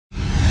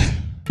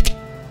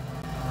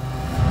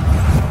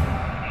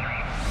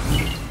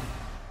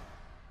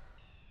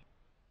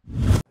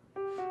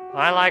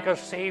I like a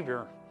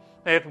Savior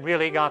that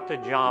really got the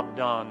job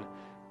done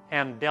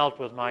and dealt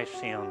with my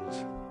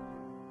sins.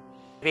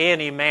 If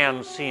any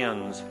man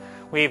sins,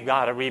 we've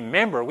got to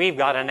remember, we've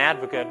got an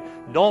advocate.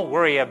 Don't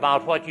worry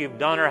about what you've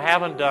done or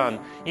haven't done.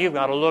 You've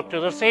got to look to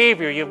the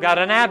Savior. You've got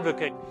an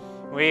advocate.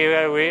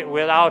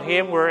 Without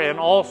Him, we're in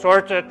all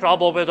sorts of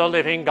trouble with the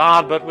living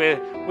God, but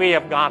we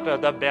have got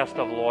the best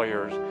of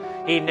lawyers.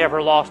 He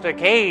never lost a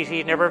case.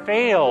 He never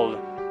failed.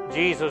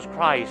 Jesus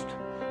Christ,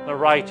 the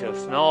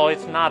righteous. No,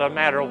 it's not a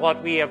matter of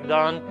what we have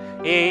done.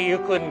 You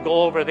couldn't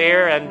go over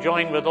there and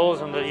join with those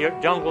in the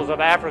jungles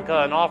of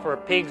Africa and offer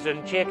pigs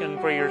and chicken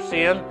for your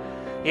sin.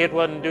 It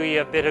wouldn't do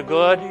you a bit of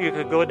good. You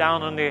could go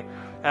down in the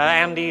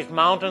Andes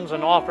Mountains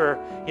and offer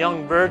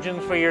young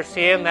virgins for your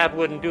sin. That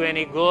wouldn't do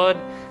any good.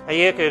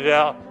 You could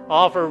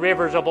offer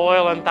rivers of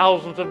oil and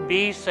thousands of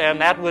beasts,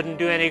 and that wouldn't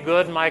do any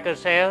good, Micah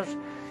says.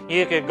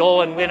 You could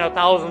go and win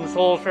 1,000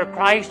 souls for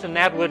Christ, and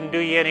that wouldn't do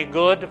you any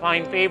good to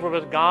find favor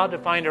with God, to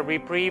find a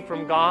reprieve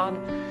from God.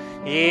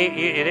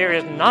 There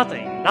is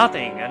nothing.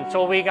 And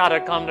so we got to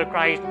come to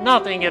Christ.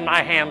 Nothing in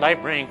my hand I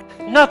bring.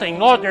 Nothing,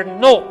 Lord, there's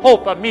no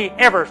hope of me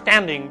ever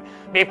standing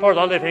before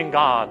the living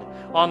God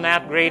on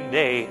that great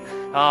day,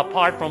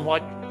 apart from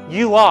what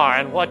you are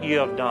and what you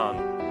have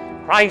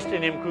done. Christ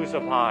in Him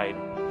crucified.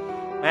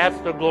 That's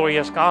the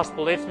glorious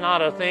gospel. It's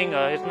not a thing,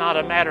 it's not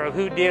a matter of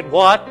who did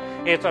what.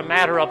 It's a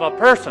matter of a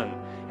person.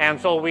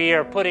 And so we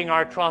are putting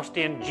our trust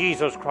in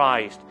Jesus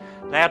Christ,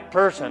 that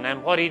person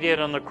and what He did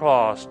on the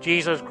cross.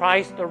 Jesus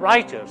Christ the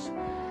righteous.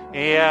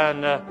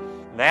 And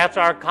that's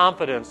our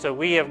confidence. So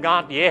we have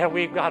got,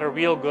 we've got a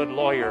real good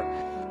lawyer.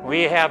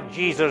 We have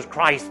Jesus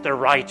Christ the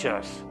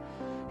righteous,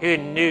 who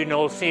knew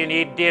no sin.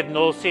 He did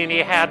no sin. He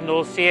had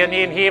no sin.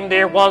 In Him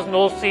there was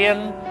no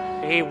sin.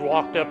 He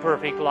walked a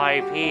perfect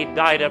life. He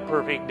died a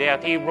perfect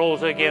death. He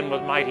rose again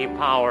with mighty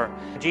power.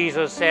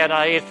 Jesus said,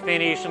 it's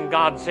finished, and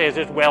God says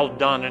it's well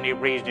done, and He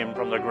raised Him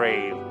from the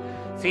grave.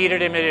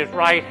 Seated Him at His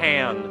right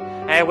hand,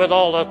 and with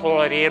all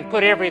authority, and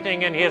put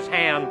everything in His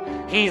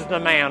hand. He's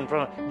the man,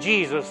 from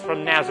Jesus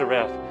from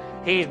Nazareth.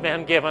 He's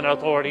been given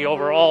authority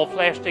over all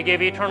flesh to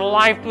give eternal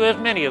life to as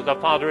many as the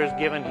Father has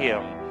given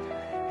Him.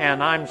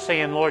 And I'm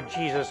saying, Lord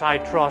Jesus, I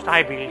trust,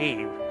 I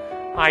believe,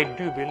 I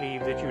do believe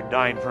that You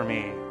died for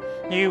me.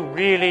 You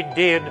really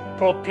did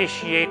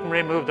propitiate and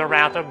remove the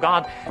wrath of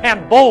God.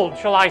 And bold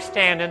shall I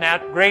stand in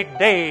that great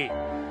day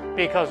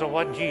because of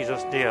what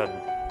Jesus did.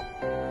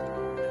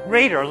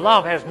 Greater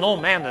love has no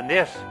man than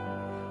this,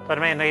 that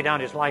a man lay down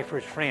his life for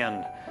his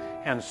friend.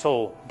 And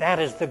so that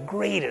is the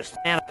greatest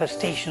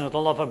manifestation of the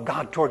love of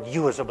God toward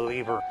you as a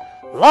believer.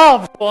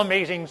 Love so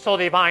amazing, so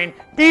divine,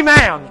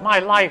 demands my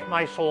life,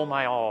 my soul,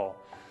 my all.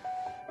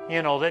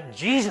 You know, that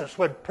Jesus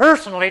would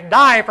personally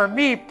die for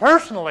me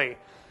personally.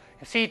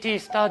 C.T.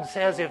 Studd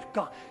says,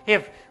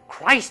 if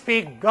Christ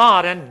be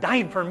God and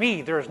died for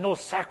me, there is no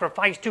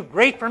sacrifice too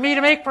great for me to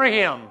make for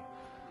Him.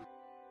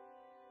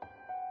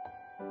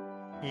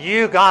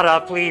 You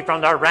gotta flee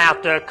from the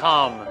wrath to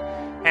come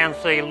and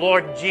say,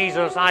 Lord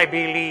Jesus, I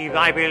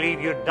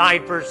believe You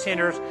died for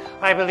sinners.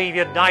 I believe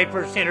You died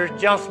for sinners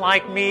just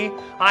like me.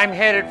 I'm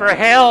headed for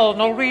hell.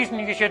 No reason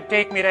You should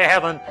take me to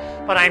heaven,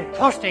 but I'm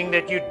trusting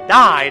that You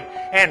died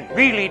and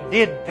really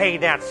did pay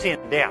that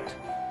sin debt.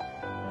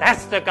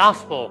 That's the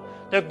gospel.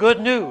 The good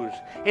news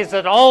is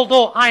that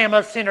although I am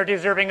a sinner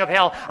deserving of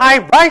hell, I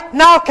right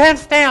now can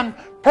stand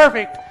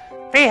perfect.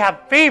 They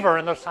have favor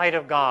in the sight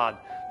of God.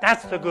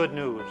 That's the good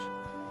news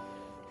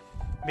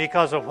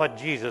because of what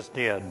Jesus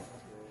did.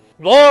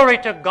 Glory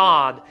to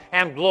God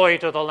and glory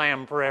to the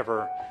Lamb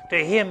forever. To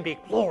Him be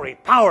glory,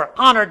 power,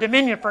 honor,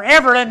 dominion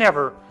forever and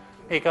ever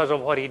because of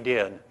what He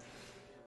did.